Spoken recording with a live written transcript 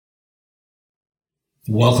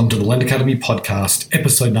Welcome to the Lend Academy podcast,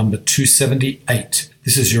 episode number 278.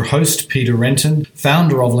 This is your host, Peter Renton,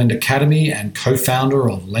 founder of Lend Academy and co-founder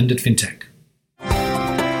of Lend It Fintech.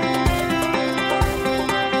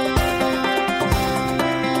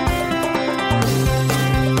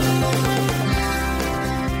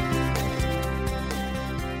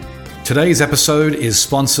 Today's episode is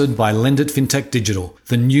sponsored by Lend It Fintech Digital,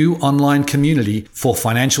 the new online community for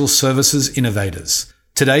financial services innovators.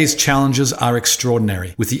 Today's challenges are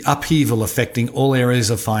extraordinary, with the upheaval affecting all areas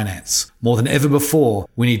of finance. More than ever before,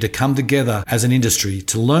 we need to come together as an industry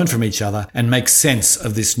to learn from each other and make sense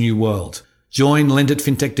of this new world. Join Lend It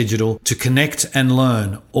Fintech Digital to connect and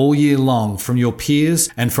learn all year long from your peers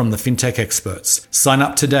and from the fintech experts. Sign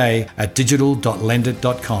up today at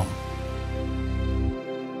digital.lendit.com.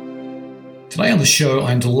 Today on the show,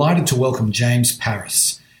 I'm delighted to welcome James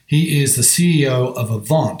Paris. He is the CEO of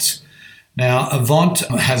Avant. Now, Avant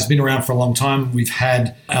has been around for a long time. We've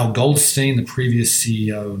had Al Goldstein, the previous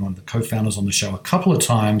CEO and one of the co-founders, on the show a couple of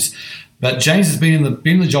times. But James has been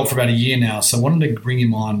in the job for about a year now, so I wanted to bring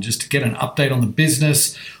him on just to get an update on the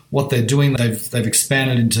business, what they're doing. They've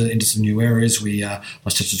expanded into some new areas.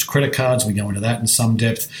 Such as credit cards. We go into that in some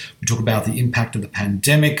depth. We talk about the impact of the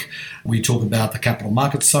pandemic. We talk about the capital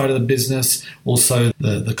market side of the business. Also,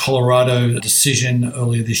 the Colorado decision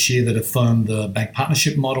earlier this year that affirmed the bank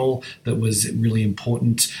partnership model that was really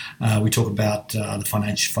important. We talk about the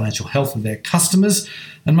financial health of their customers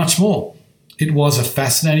and much more. It was a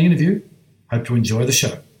fascinating interview. Hope you enjoy the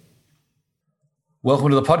show. Welcome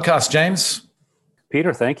to the podcast, James.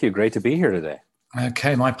 Peter, thank you. Great to be here today.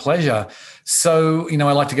 Okay, my pleasure. So,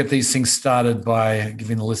 I like to get these things started by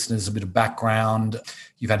giving the listeners a bit of background.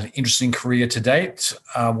 You've had an interesting career to date.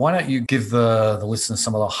 Why don't you give the listeners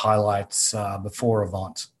some of the highlights before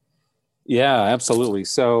Avant? Yeah, absolutely.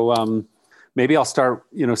 So maybe I'll start,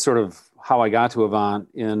 sort of how I got to Avant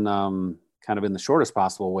in kind of in the shortest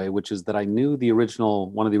possible way, which is that I knew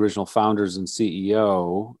one of the original founders and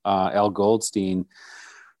CEO, Al Goldstein,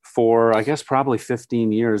 for, I guess, probably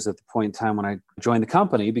 15 years at the point in time when I joined the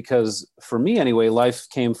company, because for me anyway, life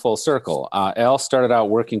came full circle. Al started out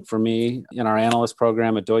working for me in our analyst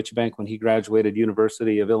program at Deutsche Bank when he graduated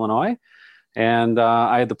University of Illinois. And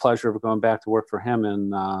I had the pleasure of going back to work for him in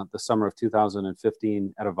the summer of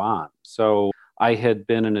 2015 at Avant. So I had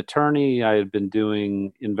been an attorney. I had been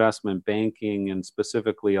doing investment banking and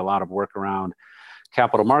specifically a lot of work around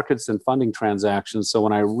capital markets and funding transactions. So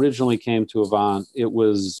when I originally came to Avant, it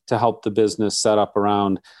was to help the business set up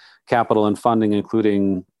around capital and funding,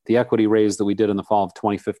 including the equity raise that we did in the fall of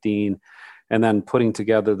 2015, and then putting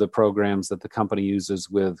together the programs that the company uses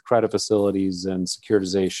with credit facilities and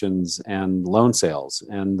securitizations and loan sales.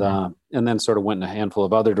 And then sort of went in a handful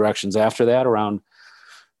of other directions after that around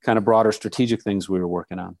kind of broader strategic things we were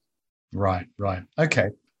working on. Right.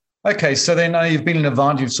 Okay, so then you've been in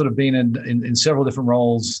Avant, you've sort of been in several different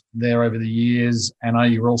roles there over the years,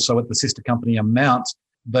 and you're also at the sister company Amount.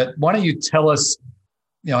 But why don't you tell us,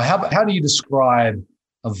 how do you describe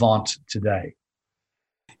Avant today?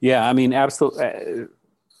 Yeah, I mean, absolutely.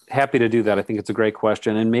 Happy to do that. I think it's a great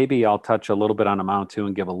question. And maybe I'll touch a little bit on Amount too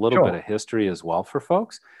and give a little bit of history as well for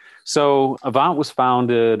folks. So Avant was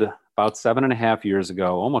founded about 7.5 years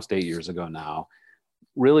ago, almost 8 years ago now,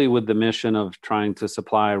 really with the mission of trying to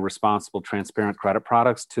supply responsible, transparent credit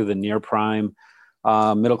products to the near-prime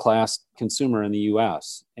middle-class consumer in the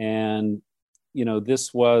U.S. And,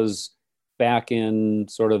 this was back in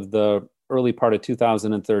sort of the early part of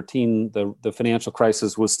 2013. The financial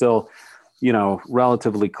crisis was still,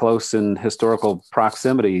 relatively close in historical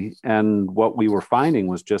proximity. And what we were finding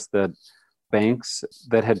was just that banks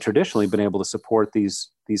that had traditionally been able to support these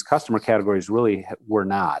customer categories really were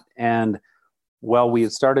not. And while we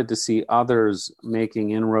had started to see others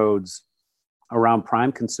making inroads around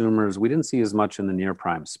prime consumers, we didn't see as much in the near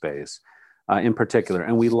prime space in particular.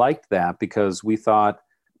 And we liked that because we thought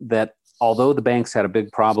that although the banks had a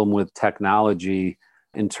big problem with technology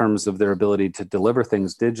in terms of their ability to deliver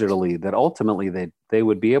things digitally, that ultimately they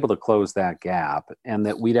would be able to close that gap, and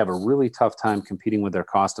that we'd have a really tough time competing with their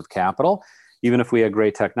cost of capital, even if we had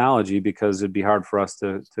great technology, because it'd be hard for us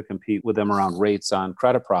to compete with them around rates on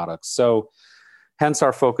credit products. So hence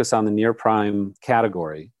our focus on the near prime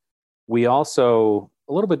category. We also,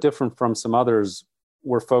 a little bit different from some others,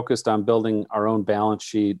 were focused on building our own balance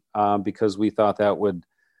sheet because we thought that would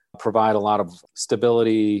provide a lot of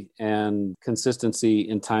stability and consistency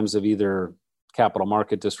in times of either capital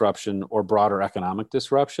market disruption or broader economic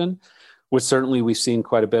disruption, which certainly we've seen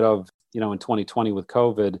quite a bit of, in 2020 with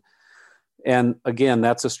COVID. And again,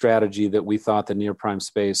 that's a strategy that we thought the near prime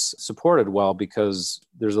space supported well because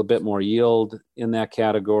there's a bit more yield in that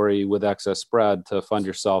category with excess spread to fund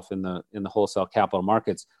yourself in the wholesale capital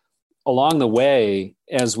markets. Along the way,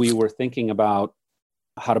 as we were thinking about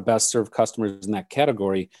how to best serve customers in that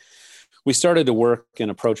category, we started to work and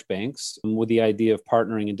approach banks with the idea of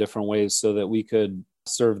partnering in different ways so that we could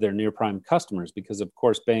serve their near prime customers, because of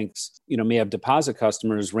course banks, may have deposit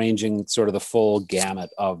customers ranging sort of the full gamut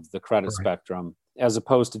of the credit spectrum, as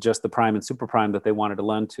opposed to just the prime and super prime that they wanted to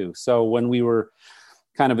lend to. So when we were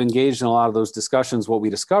kind of engaged in a lot of those discussions, what we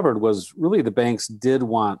discovered was really the banks did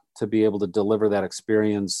want to be able to deliver that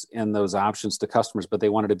experience and those options to customers, but they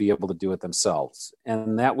wanted to be able to do it themselves.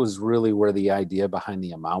 And that was really where the idea behind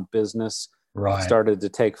the Amount business started to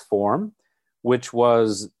take form, which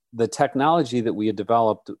was the technology that we had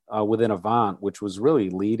developed within Avant, which was really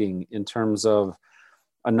leading in terms of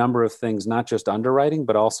a number of things, not just underwriting,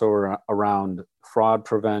 but also around fraud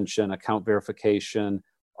prevention, account verification,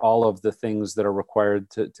 all of the things that are required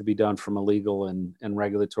to be done from a legal and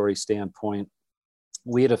regulatory standpoint.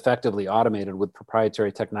 We had effectively automated with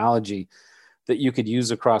proprietary technology that you could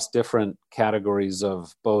use across different categories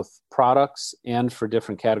of both products and for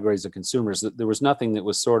different categories of consumers. There was nothing that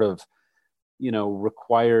was sort of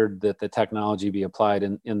required that the technology be applied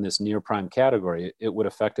in this near prime category. It would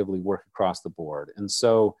effectively work across the board. And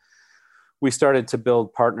so we started to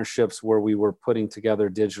build partnerships where we were putting together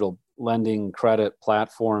digital lending credit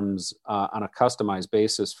platforms on a customized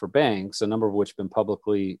basis for banks, a number of which have been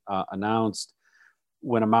publicly announced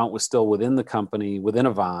when Amount was still within the company, within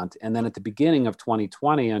Avant. And then at the beginning of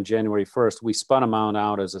 2020, on January 1st, we spun Amount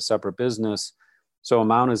out as a separate business. So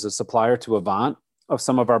Amount is a supplier to Avant of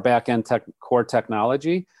some of our back-end core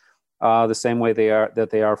technology, the same way they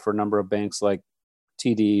are for a number of banks like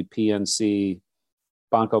TD, PNC,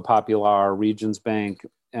 Banco Popular, Regions Bank,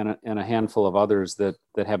 and a handful of others that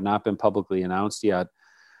have not been publicly announced yet.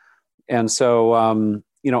 And so,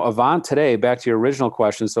 Avant today, back to your original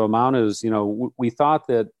question, so Amount is, we thought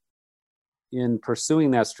that in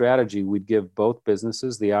pursuing that strategy, we'd give both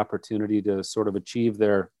businesses the opportunity to sort of achieve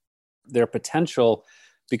their potential,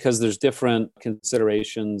 because there's different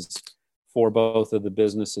considerations for both of the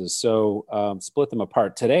businesses. So split them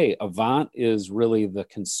apart. Today, Avant is really the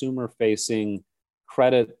consumer-facing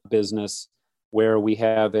credit business where we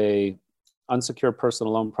have a unsecured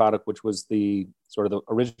personal loan product, which was the sort of the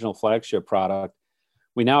original flagship product.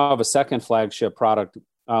 We now have a second flagship product,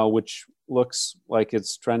 which looks like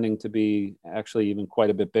it's trending to be actually even quite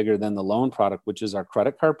a bit bigger than the loan product, which is our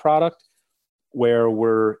credit card product, where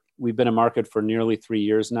we've been in market for nearly 3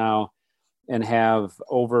 years now and have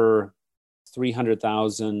over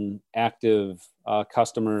 300,000 active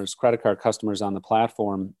customers, credit card customers on the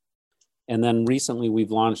platform. And then recently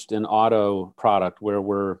we've launched an auto product where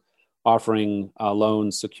we're offering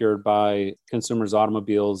loans secured by consumers'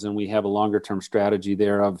 automobiles. And we have a longer term strategy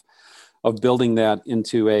there of building that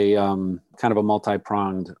into a kind of a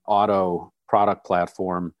multi-pronged auto product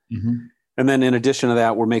platform. Mm-hmm. And then in addition to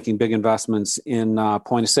that, we're making big investments in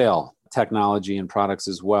point of sale technology and products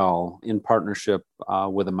as well, in partnership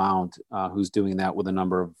with Amount, who's doing that with a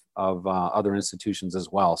number of other institutions as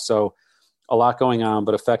well. So a lot going on,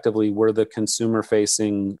 but effectively we're the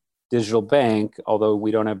consumer-facing digital bank, although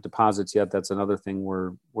we don't have deposits yet. That's another thing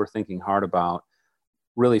we're thinking hard about,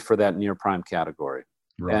 really for that near prime category.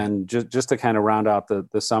 Right. And just to kind of round out the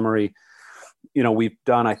summary, we've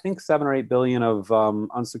done, I think, 7 or 8 billion of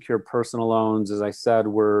unsecured personal loans. As I said,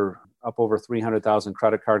 we're up over 300,000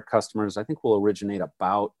 credit card customers. I think we'll originate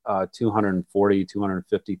about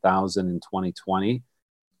 250,000 in 2020,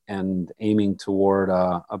 and aiming toward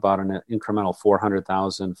about an incremental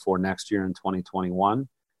 400,000 for next year in 2021.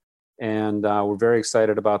 And we're very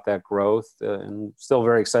excited about that growth, and still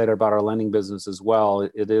very excited about our lending business as well.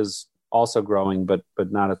 It is also growing, but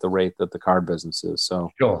not at the rate that the card business is.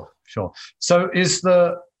 So sure. So is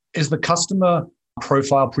the customer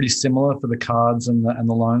profile pretty similar for the cards and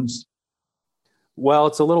the loans? Well,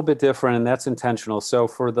 it's a little bit different, and that's intentional. So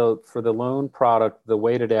for the loan product, the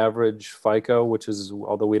weighted average FICO, which is,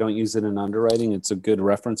 although we don't use it in underwriting, it's a good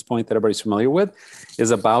reference point that everybody's familiar with,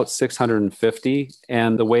 is about 650,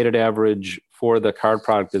 and the weighted average for the card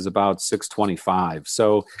product is about 625.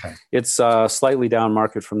 So It's slightly down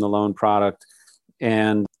market from the loan product,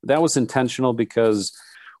 and that was intentional because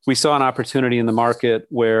we saw an opportunity in the market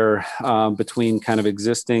where between kind of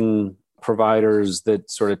existing providers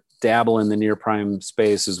that sort of dabble in the near prime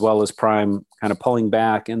space as well as prime kind of pulling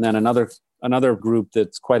back, and then another group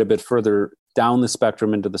that's quite a bit further down the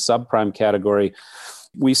spectrum into the subprime category.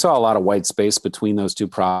 We saw a lot of white space between those two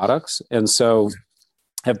products. And so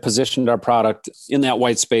have positioned our product in that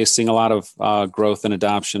white space, seeing a lot of growth and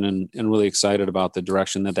adoption, and really excited about the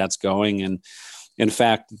direction that that's going. And in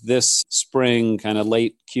fact, this spring, kind of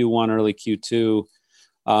late Q1, early Q2,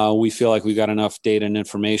 we feel like we got enough data and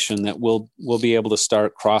information that we'll be able to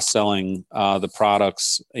start cross-selling the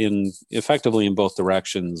products effectively in both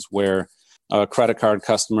directions, where a credit card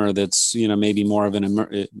customer that's maybe more of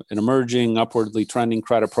an emerging, upwardly trending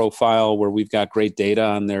credit profile, where we've got great data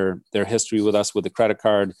on their history with us with the credit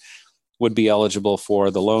card, would be eligible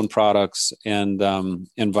for the loan products, and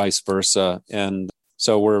vice versa. And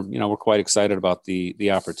so we're quite excited about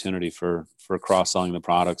the opportunity for cross-selling the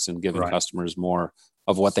products and giving customers more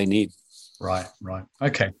of what they need. Right.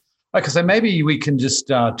 Okay. So maybe we can just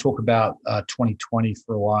talk about 2020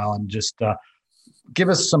 for a while, and just give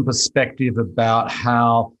us some perspective about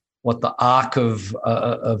what the arc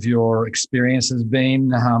of your experience has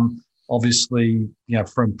been. Obviously,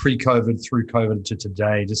 from pre-COVID through COVID to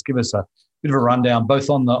today. Just give us a bit of a rundown, both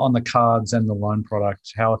on the cards and the loan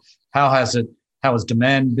products. How has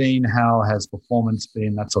demand been? How has performance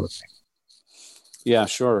been? That sort of thing. Yeah,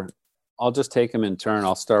 sure. I'll just take them in turn.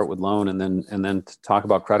 I'll start with loan and then talk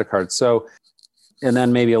about credit cards. So, and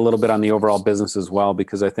then maybe a little bit on the overall business as well,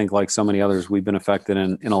 because I think, like so many others, we've been affected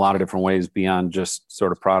in a lot of different ways beyond just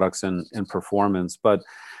sort of products and performance. But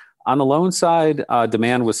on the loan side,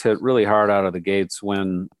 demand was hit really hard out of the gates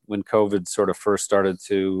when COVID sort of first started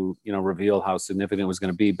to reveal how significant it was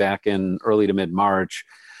going to be back in early to mid-March,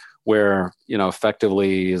 where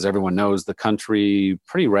effectively, as everyone knows, the country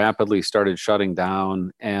pretty rapidly started shutting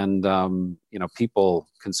down, and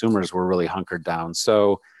consumers were really hunkered down.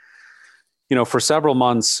 So for several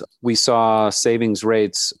months, we saw savings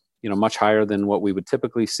rates much higher than what we would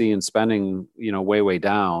typically see, in spending way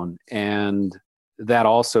down. And that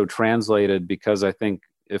also translated, because I think,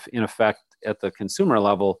 if in effect at the consumer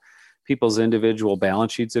level, people's individual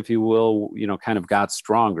balance sheets, if you will, kind of got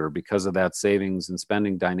stronger because of that savings and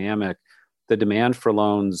spending dynamic. The demand for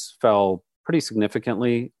loans fell pretty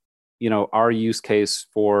significantly. Our use case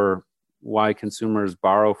for why consumers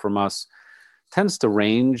borrow from us tends to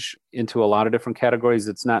range into a lot of different categories.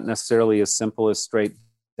 It's not necessarily as simple as straight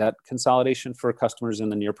debt consolidation for customers in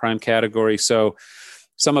the near prime category. So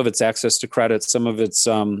some of it's access to credit, some of it's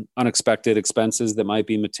unexpected expenses that might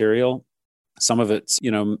be material. Some of it's,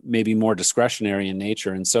 maybe more discretionary in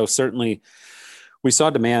nature. And so certainly we saw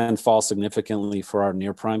demand fall significantly for our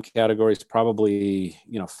near prime categories, probably,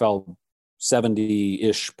 fell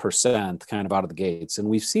 70-ish% kind of out of the gates. And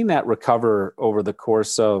we've seen that recover over the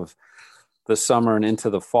course of the summer and into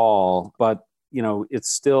the fall. But, it's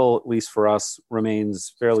still, at least for us,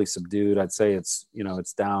 remains fairly subdued. I'd say it's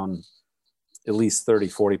down at least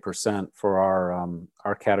 30-40% for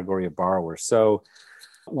our category of borrowers. So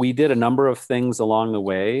we did a number of things along the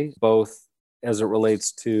way, both as it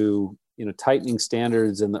relates to, tightening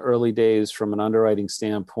standards in the early days from an underwriting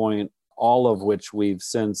standpoint, all of which we've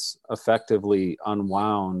since effectively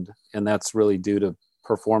unwound. And that's really due to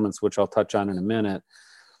performance, which I'll touch on in a minute.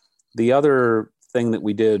 The other thing that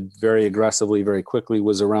we did very aggressively, very quickly,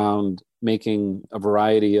 was around making a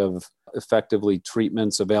variety of effectively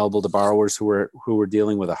treatments available to borrowers who were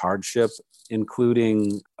dealing with a hardship,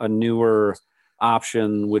 including a newer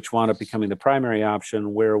option, which wound up becoming the primary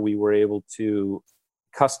option, where we were able to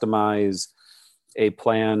customize a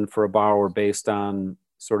plan for a borrower based on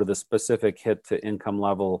sort of the specific hit to income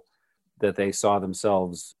level that they saw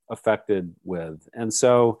themselves affected with. And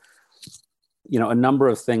so, a number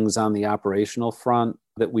of things on the operational front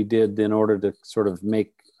that we did in order to sort of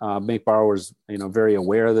make borrowers, very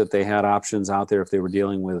aware that they had options out there if they were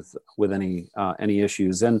dealing with any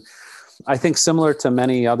issues. And I think, similar to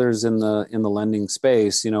many others in the lending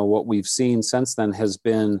space, what we've seen since then has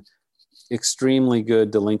been extremely good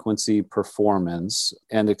delinquency performance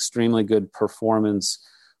and extremely good performance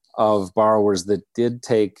of borrowers that did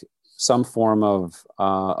take some form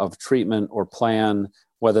of treatment or plan,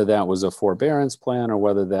 whether that was a forbearance plan or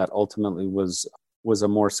whether that ultimately was a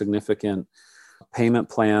more significant payment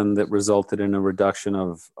plan that resulted in a reduction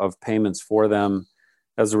of payments for them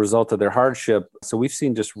as a result of their hardship. So we've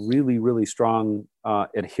seen just really, really strong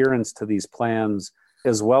adherence to these plans,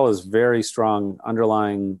 as well as very strong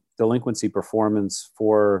underlying delinquency performance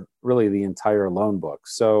for really the entire loan book.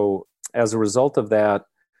 So as a result of that,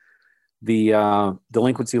 the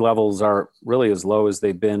delinquency levels are really as low as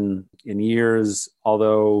they've been in years.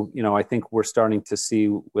 Although, I think we're starting to see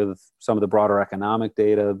with some of the broader economic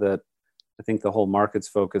data that I think the whole market's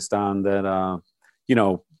focused on, that,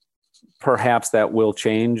 perhaps that will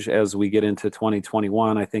change as we get into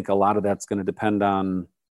 2021. I think a lot of that's going to depend on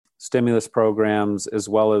stimulus programs, as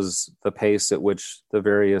well as the pace at which the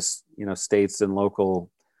various, states and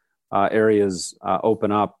local areas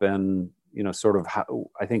open up. And, sort of how,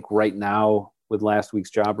 I think right now with last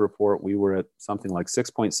week's job report, we were at something like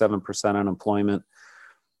 6.7% unemployment,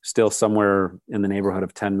 still somewhere in the neighborhood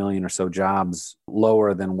of 10 million or so jobs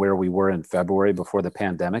lower than where we were in February before the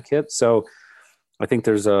pandemic hit. So I think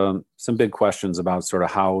there's some big questions about sort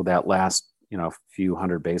of how that last, few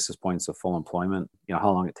hundred basis points of full employment,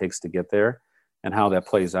 how long it takes to get there and how that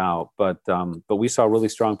plays out. But we saw really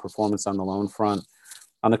strong performance on the loan front.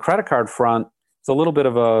 On the credit card front, it's a little bit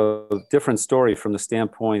of a different story from the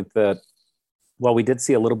standpoint that, while we did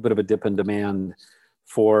see a little bit of a dip in demand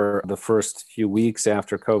for the first few weeks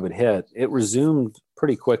after COVID hit, it resumed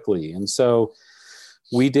pretty quickly. And so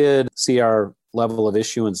we did see our level of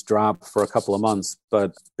issuance drop for a couple of months,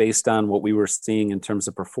 but based on what we were seeing in terms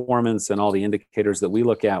of performance and all the indicators that we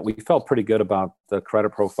look at, we felt pretty good about the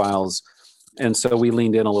credit profiles. And so we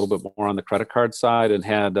leaned in a little bit more on the credit card side and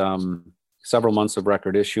had several months of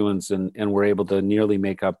record issuance, and were able to nearly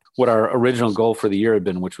make up what our original goal for the year had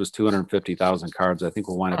been, which was 250,000 cards. I think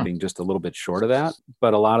we'll wind up being just a little bit short of that,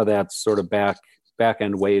 but a lot of that's sort of back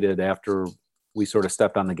end weighted after we sort of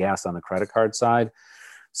stepped on the gas on the credit card side.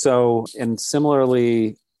 So, and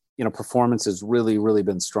similarly, performance has really, really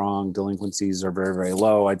been strong. Delinquencies are very, very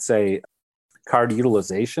low. I'd say card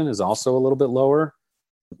utilization is also a little bit lower,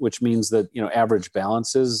 which means that, average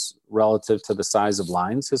balances relative to the size of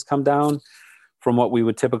lines has come down from what we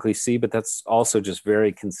would typically see. But that's also just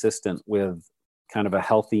very consistent with kind of a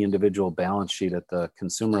healthy individual balance sheet at the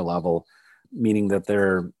consumer level, meaning that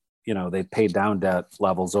they paid down debt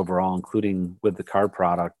levels overall, including with the card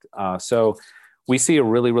product. So we see a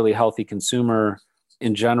really, really healthy consumer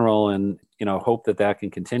in general, and, hope that can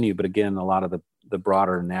continue. But again, a lot of the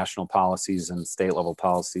broader national policies and state level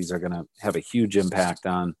policies are going to have a huge impact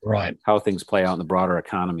on how things play out in the broader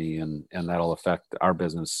economy. And that'll affect our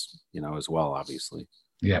business, as well, obviously.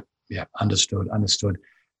 Yeah. Understood.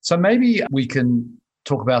 So maybe we can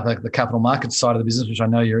talk about the capital markets side of the business, which I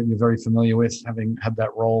know you're very familiar with, having had that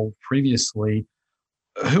role previously.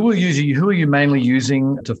 Who are you mainly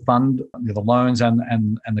using to fund the loans and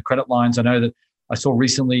the credit lines? I know that I saw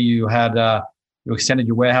recently you had you extended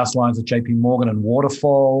your warehouse lines with JP Morgan and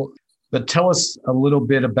Waterfall. But tell us a little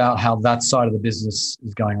bit about how that side of the business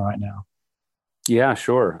is going right now. Yeah,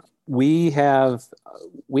 sure. We have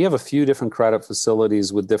a few different credit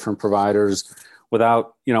facilities with different providers.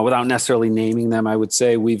 Without necessarily naming them, I would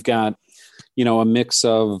say we've got, a mix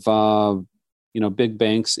of big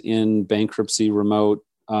banks in bankruptcy remote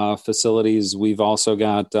facilities. We've also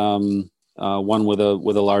got one with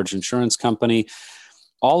a large insurance company.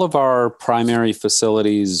 All of our primary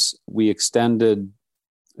facilities, we extended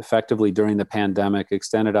effectively during the pandemic,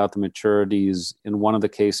 extended out the maturities. In one of the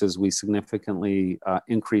cases, we significantly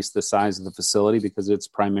increased the size of the facility because it's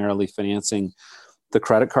primarily financing the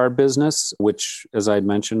credit card business, which, as I had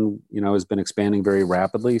mentioned, has been expanding very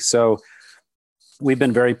rapidly. So we've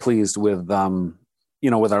been very pleased with,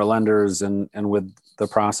 with our lenders and with the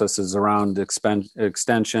processes around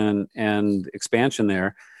extension and expansion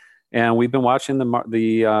there. And we've been watching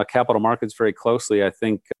the capital markets very closely. I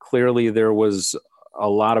think clearly there was a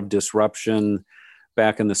lot of disruption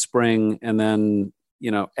back in the spring. And then,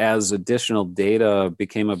 as additional data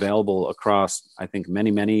became available across, I think,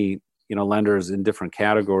 many, lenders in different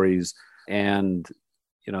categories, and,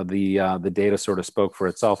 the data sort of spoke for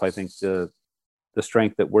itself. I think the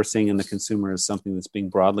strength that we're seeing in the consumer is something that's being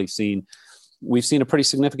broadly seen. We've seen a pretty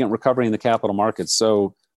significant recovery in the capital markets.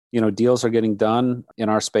 So, deals are getting done in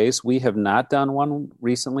our space. We have not done one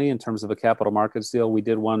recently in terms of a capital markets deal. We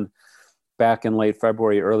did one back in late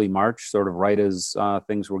February, early March, sort of right as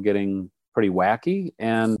things were getting pretty wacky.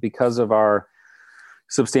 And because of our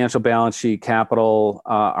substantial balance sheet capital,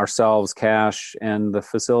 ourselves, cash, and the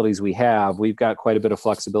facilities we have, we've got quite a bit of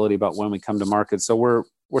flexibility about when we come to market. So we're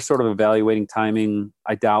sort of evaluating timing.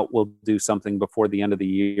 I doubt we'll do something before the end of the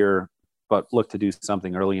year, but look to do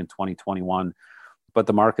something early in 2021. But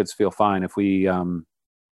the markets feel fine. If we,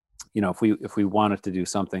 if we wanted to do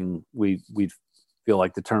something, we'd feel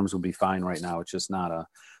like the terms would be fine right now. It's just not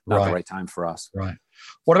the right time for us. Right.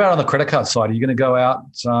 What about on the credit card side? Are you going to go out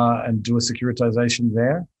and do a securitization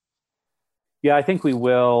there? Yeah, I think we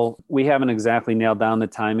will. We haven't exactly nailed down the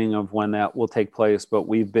timing of when that will take place, but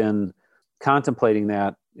we've been contemplating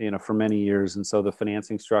that, for many years. And so the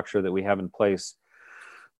financing structure that we have in place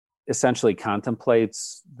essentially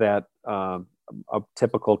contemplates that a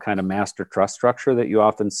typical kind of master trust structure that you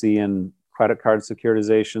often see in credit card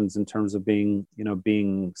securitizations in terms of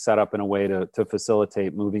being set up in a way to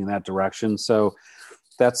facilitate moving in that direction. So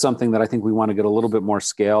that's something that I think we want to get a little bit more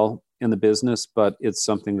scale in the business, but it's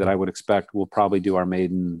something that I would expect we'll probably do our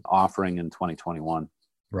maiden offering in 2021.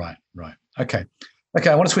 Right. Okay.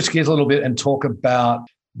 I want to switch gears a little bit and talk about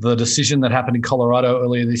the decision that happened in Colorado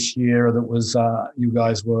earlier this year. That was you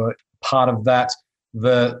guys were part of that.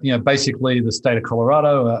 Basically the state of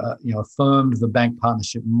Colorado, affirmed the bank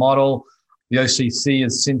partnership model. The OCC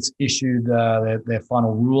has since issued their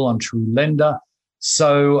final rule on True Lender.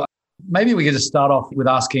 So maybe we could just start off with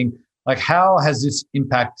asking, how has this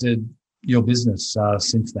impacted your business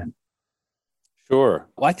since then? Sure.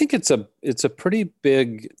 Well, I think it's a pretty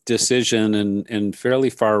big decision and fairly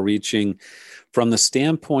far-reaching from the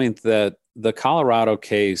standpoint that the Colorado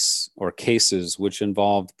case or cases, which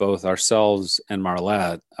involved both ourselves and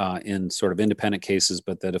Marlette in sort of independent cases,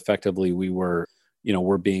 but that effectively we were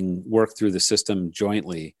being worked through the system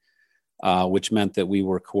jointly, which meant that we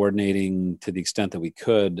were coordinating to the extent that we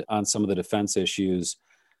could on some of the defense issues,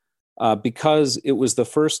 because it was the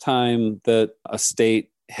first time that a state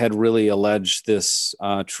had really alleged this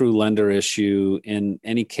true lender issue in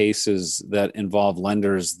any cases that involve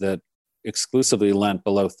lenders that exclusively lent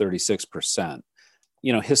below 36%.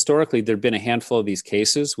 Historically, there'd been a handful of these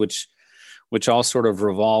cases, which all sort of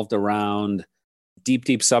revolved around deep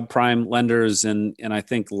subprime lenders, and I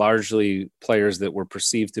think largely players that were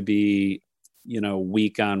perceived to be,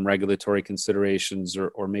 weak on regulatory considerations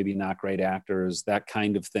or maybe not great actors, that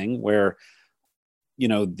kind of thing, where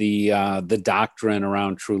the doctrine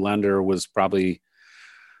around true lender was probably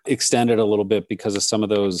extended a little bit because of some of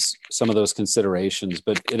those considerations,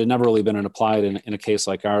 but it had never really been applied in a case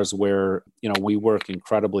like ours, where we work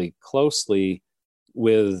incredibly closely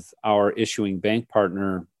with our issuing bank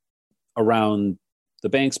partner around the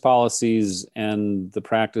bank's policies and the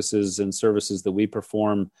practices and services that we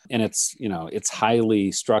perform, and it's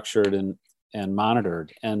highly structured and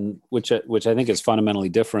monitored, and which I think is fundamentally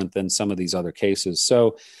different than some of these other cases.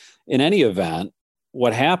 So in any event,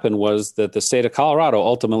 what happened was that the state of Colorado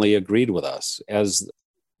ultimately agreed with us. As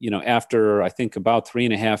after I think about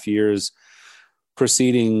 3.5 years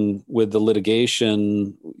proceeding with the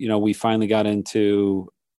litigation, we finally got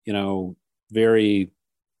into very,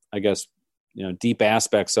 I guess, deep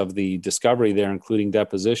aspects of the discovery there, including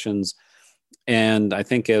depositions. And I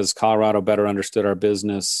think as Colorado better understood our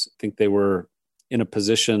business, I think they were in a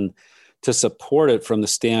position to support it from the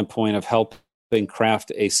standpoint of helping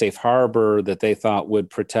craft a safe harbor that they thought would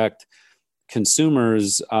protect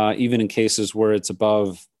consumers, even in cases where it's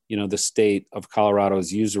above, the state of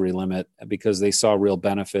Colorado's usury limit, because they saw real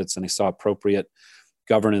benefits and they saw appropriate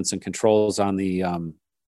governance and controls on the, on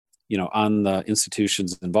the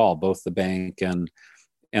institutions involved, both the bank and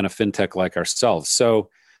a fintech like ourselves. So,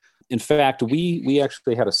 in fact, we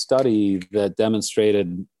actually had a study that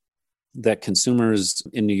demonstrated that consumers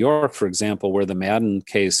in New York, for example, where the Madden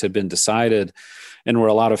case had been decided and where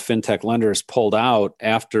a lot of fintech lenders pulled out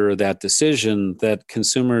after that decision, that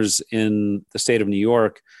consumers in the state of New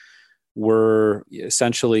York were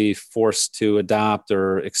essentially forced to adopt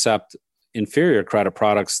or accept inferior credit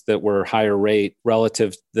products that were higher rate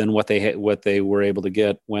relative than what they were able to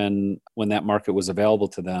get when that market was available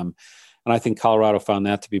to them. And I think Colorado found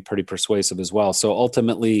that to be pretty persuasive as well. So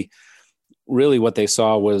ultimately, really what they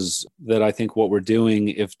saw was that I think what we're doing,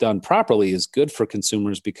 if done properly, is good for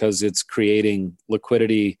consumers because it's creating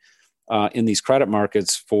liquidity in these credit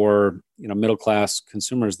markets for middle-class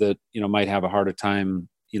consumers that might have a harder time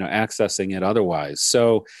accessing it otherwise.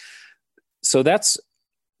 So that's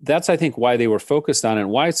I think why they were focused on it. And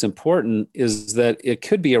why it's important is that it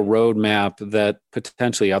could be a roadmap that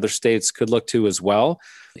potentially other states could look to as well.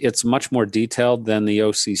 It's much more detailed than the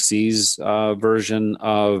OCC's version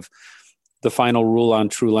of the final rule on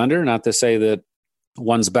True Lender. Not to say that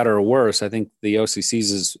one's better or worse. I think the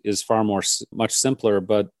OCC's is much simpler,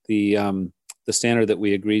 but the standard that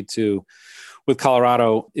we agreed to with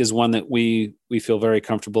Colorado is one that we feel very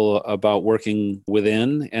comfortable about working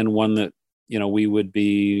within, and one that we would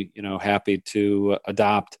be happy to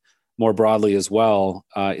adopt more broadly as well.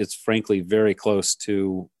 It's frankly very close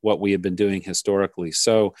to what we have been doing historically.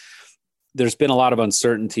 So there's been a lot of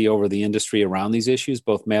uncertainty over the industry around these issues,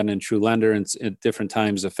 both Madden and True Lender, and at different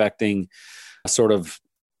times affecting sort of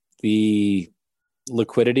the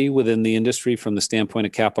liquidity within the industry from the standpoint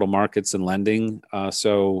of capital markets and lending.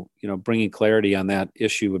 So bringing clarity on that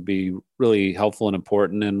issue would be really helpful and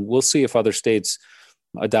important. And we'll see if other states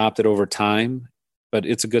adopt it over time, but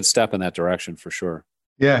it's a good step in that direction for sure.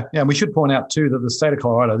 Yeah. And we should point out too that the state of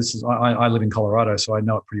Colorado, I live in Colorado, so I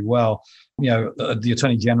know it pretty well. The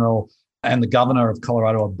Attorney General and the Governor of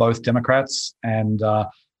Colorado are both Democrats. And,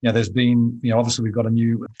 there's been, obviously we've got a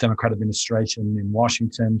new Democrat administration in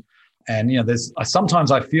Washington. And there's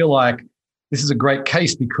sometimes I feel like this is a great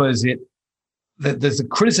case because there's a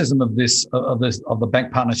criticism of the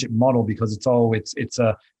bank partnership model because it's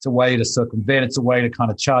a way to circumvent, it's a way to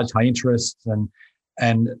kind of charge high interest, and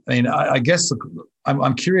I mean I guess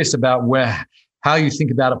I'm curious about how you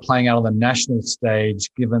think about it playing out on the national stage,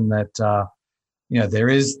 given that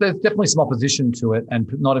there's definitely some opposition to it,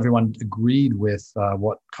 and not everyone agreed with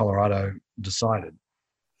what Colorado decided.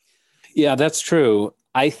 Yeah, that's true.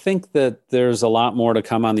 I think that there's a lot more to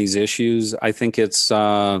come on these issues. I think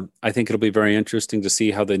it'll be very interesting to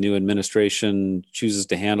see how the new administration chooses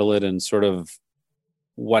to handle it and sort of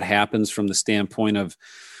what happens from the standpoint of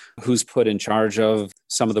who's put in charge of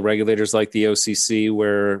some of the regulators like the OCC,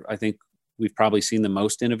 where I think we've probably seen the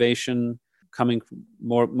most innovation coming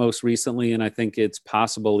most recently. And I think it's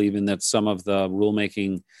possible even that some of the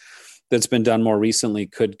rulemaking that's been done more recently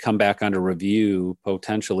could come back under review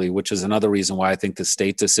potentially, which is another reason why I think the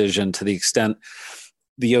state decision, to the extent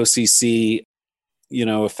the OCC,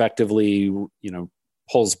 effectively,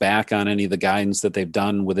 pulls back on any of the guidance that they've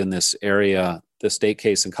done within this area, the state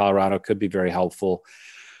case in Colorado could be very helpful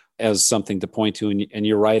as something to point to. And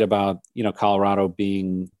you're right about, Colorado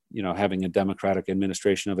being, having a Democratic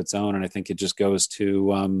administration of its own. And I think it just goes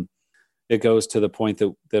to, the point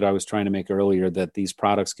that I was trying to make earlier, that these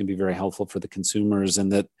products can be very helpful for the consumers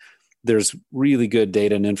and that there's really good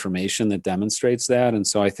data and information that demonstrates that. And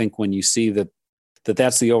so I think when you see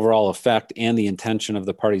that's the overall effect and the intention of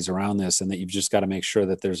the parties around this, and that you've just got to make sure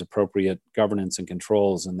that there's appropriate governance and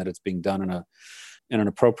controls and that it's being done in an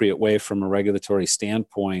appropriate way from a regulatory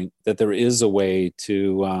standpoint, that there is a way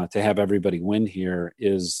to have everybody win here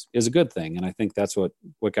is a good thing. And I think that's what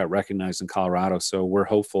got recognized in Colorado. So we're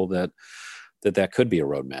hopeful that could be a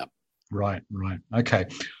roadmap. Right. Okay.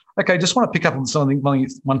 Just want to pick up on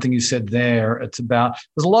one thing you said there. It's about,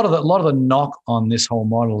 there's a lot of the knock on this whole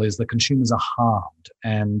model is the consumers are harmed,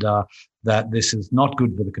 and that this is not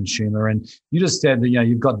good for the consumer. And you just said that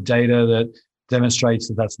you've got data that demonstrates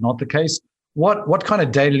that that's not the case. What kind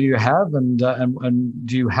of data do you have, and are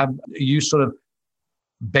you sort of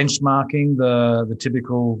benchmarking the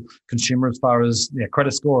typical consumer as far as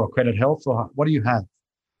credit score or credit health, or what do you have?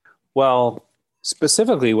 Well,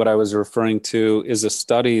 specifically what I was referring to is a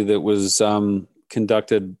study that was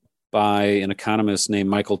conducted by an economist named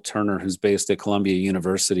Michael Turner, who's based at Columbia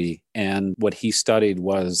University. And what he studied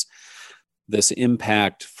was this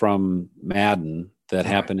impact from Madden that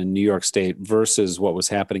happened in New York State versus what was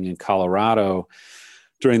happening in Colorado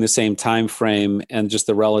during the same time frame, and just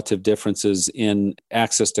the relative differences in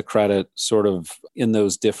access to credit sort of in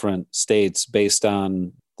those different states based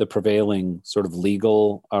on the prevailing sort of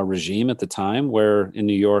legal regime at the time, where in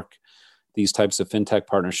New York, these types of fintech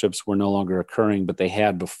partnerships were no longer occurring, but they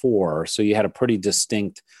had before. So you had a pretty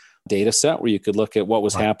distinct data set where you could look at what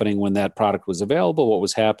was happening when that product was available, what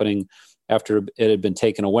was happening after it had been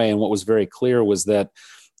taken away. And what was very clear was that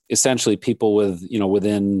essentially people with,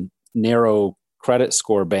 within narrow credit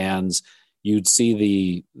score bands, you'd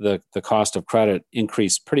see the cost of credit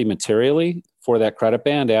increase pretty materially for that credit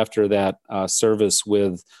band after that service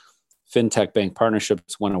with fintech bank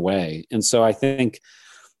partnerships went away. And so I think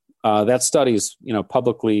that study is,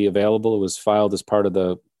 publicly available. It was filed as part of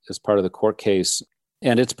the court case,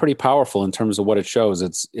 and it's pretty powerful in terms of what it shows.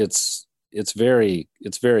 It's very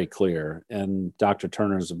clear, and Dr.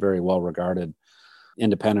 Turner is a very well-regarded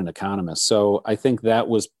independent economist. So I think that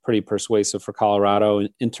was pretty persuasive for Colorado.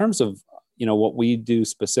 In terms of, what we do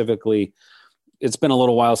specifically, it's been a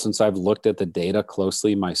little while since I've looked at the data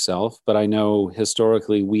closely myself, but I know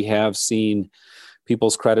historically we have seen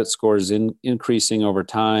people's credit scores increasing over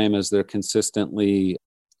time as they're consistently,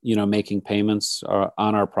 making payments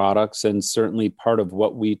on our products. And certainly part of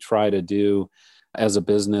what we try to do as a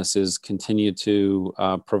business is continue to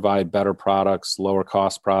provide better products, lower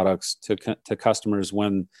cost products to customers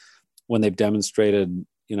when they've demonstrated,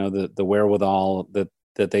 the wherewithal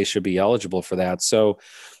that they should be eligible for that. So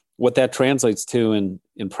what that translates to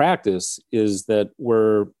in practice is that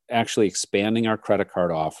we're actually expanding our credit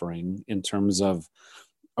card offering in terms of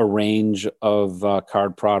a range of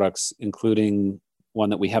card products, including one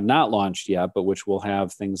that we have not launched yet, but which will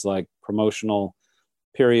have things like promotional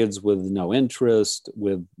periods with no interest,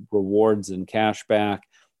 with rewards and cash back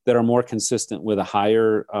that are more consistent with a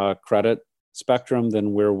higher credit spectrum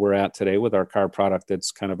than where we're at today with our card product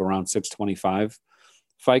that's kind of around 625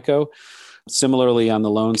 FICO. Similarly, on the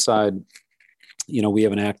loan side, we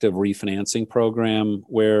have an active refinancing program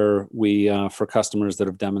where we, for customers that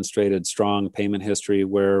have demonstrated strong payment history,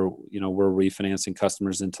 where, we're refinancing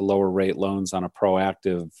customers into lower rate loans on a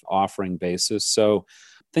proactive offering basis. So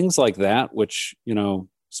things like that, which,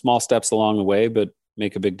 small steps along the way, but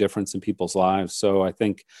make a big difference in people's lives. So I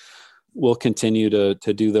think we'll continue to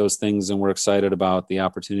do those things, and we're excited about the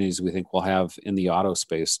opportunities we think we'll have in the auto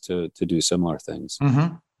space to do similar things.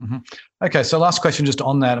 Mm-hmm. Mm-hmm. Okay, so last question just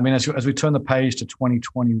on that. I mean, as we turn the page to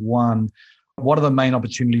 2021, what are the main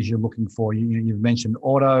opportunities you're looking for? You've mentioned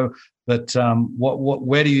auto, but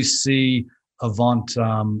where do you see Avant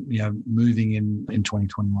moving in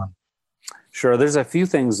 2021? Sure. There's a few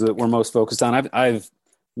things that we're most focused on. I've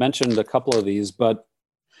mentioned a couple of these, but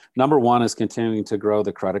number one is continuing to grow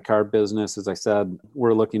the credit card business. As I said,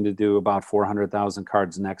 we're looking to do about 400,000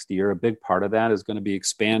 cards next year. A big part of that is going to be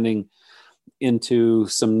expanding into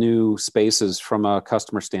some new spaces from a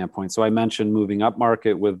customer standpoint. So I mentioned moving up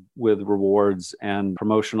market with rewards and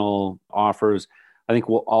promotional offers. I think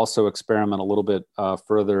we'll also experiment a little bit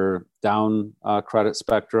further down credit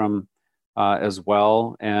spectrum as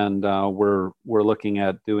well. And we're looking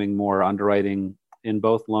at doing more underwriting in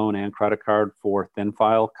both loan and credit card for thin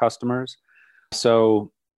file customers.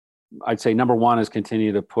 So I'd say number one is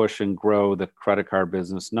continue to push and grow the credit card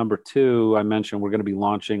business. Number two, I mentioned we're going to be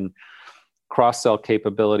launching cross-sell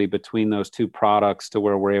capability between those two products to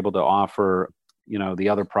where we're able to offer, the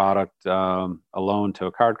other product, a loan to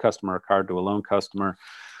a card customer, a card to a loan customer.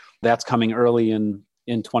 That's coming early in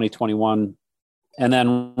 2021. And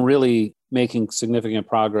then really making significant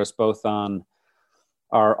progress both on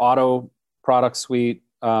our auto product suite,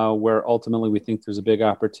 where ultimately we think there's a big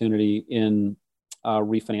opportunity in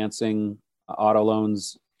refinancing auto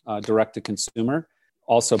loans direct to consumer.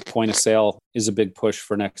 Also, point of sale is a big push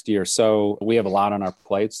for next year. So we have a lot on our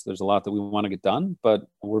plates. There's a lot that we want to get done, but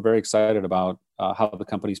we're very excited about how the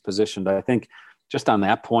company's positioned. I think just on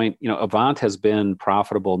that point, Avant has been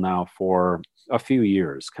profitable now for a few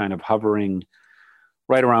years, kind of hovering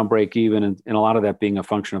right around break even, and a lot of that being a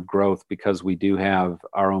function of growth because we do have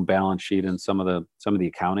our own balance sheet and some of the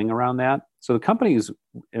accounting around that. So the company is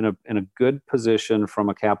in a good position from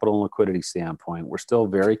a capital and liquidity standpoint. We're still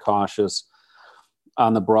very cautious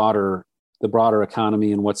on the broader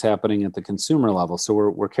economy and what's happening at the consumer level. So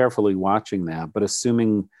we're carefully watching that. But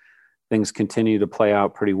assuming things continue to play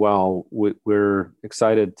out pretty well, we're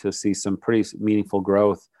excited to see some pretty meaningful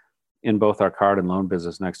growth in both our card and loan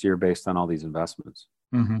business next year based on all these investments.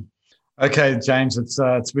 Mm-hmm. Okay, James,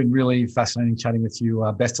 it's been really fascinating chatting with you.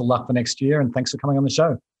 Best of luck for next year, and thanks for coming on the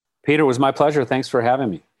show. Peter, it was my pleasure. Thanks for having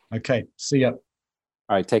me. Okay, see ya. All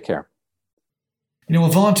right, take care.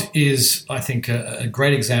 Avant is, I think, a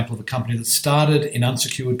great example of a company that started in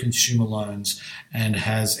unsecured consumer loans and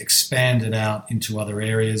has expanded out into other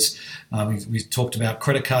areas. We talked about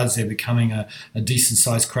credit cards. They're becoming a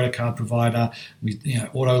decent-sized credit card provider.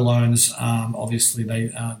 Auto loans,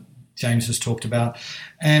 obviously, James has talked about.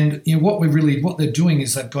 And what they're doing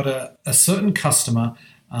is they've got a certain customer.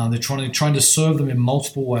 They're trying to serve them in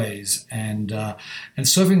multiple ways and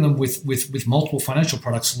serving them with multiple financial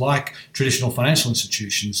products like traditional financial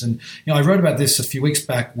institutions. And I wrote about this a few weeks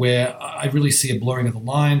back where I really see a blurring of the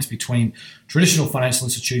lines between traditional financial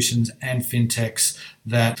institutions and fintechs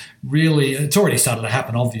that really, it's already started to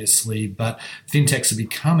happen obviously, but fintechs are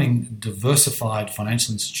becoming diversified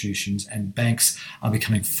financial institutions and banks are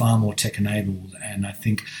becoming far more tech enabled. And I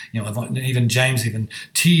think, even James even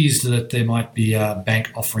teased that there might be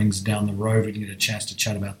bank offerings down the road. We didn't get a chance to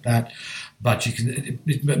chat about that. But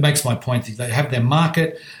it makes my point that they have their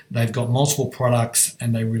market, they've got multiple products,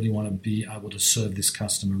 and they really want to be able to serve this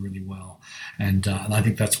customer really well. And I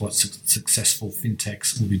think that's what successful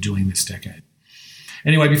fintechs will be doing this decade.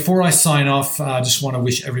 Anyway, before I sign off, I just want to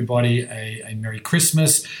wish everybody a Merry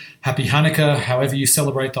Christmas, Happy Hanukkah, however you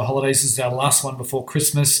celebrate the holidays. This is our last one before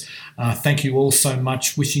Christmas. Thank you all so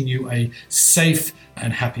much. Wishing you a safe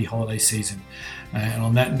and happy holiday season. And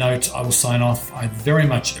on that note, I will sign off. I very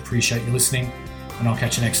much appreciate you listening, and I'll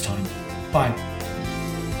catch you next time. Bye.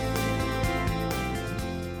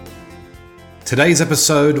 Today's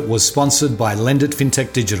episode was sponsored by Lendit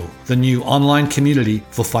Fintech Digital, the new online community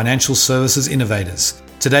for financial services innovators.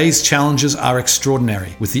 Today's challenges are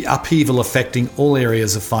extraordinary, with the upheaval affecting all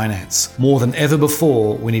areas of finance. More than ever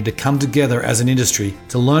before, we need to come together as an industry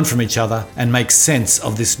to learn from each other and make sense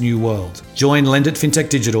of this new world. Join Lendit Fintech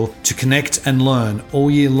Digital to connect and learn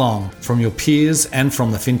all year long from your peers and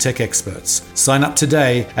from the fintech experts. Sign up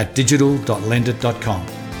today at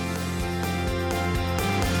digital.lendit.com.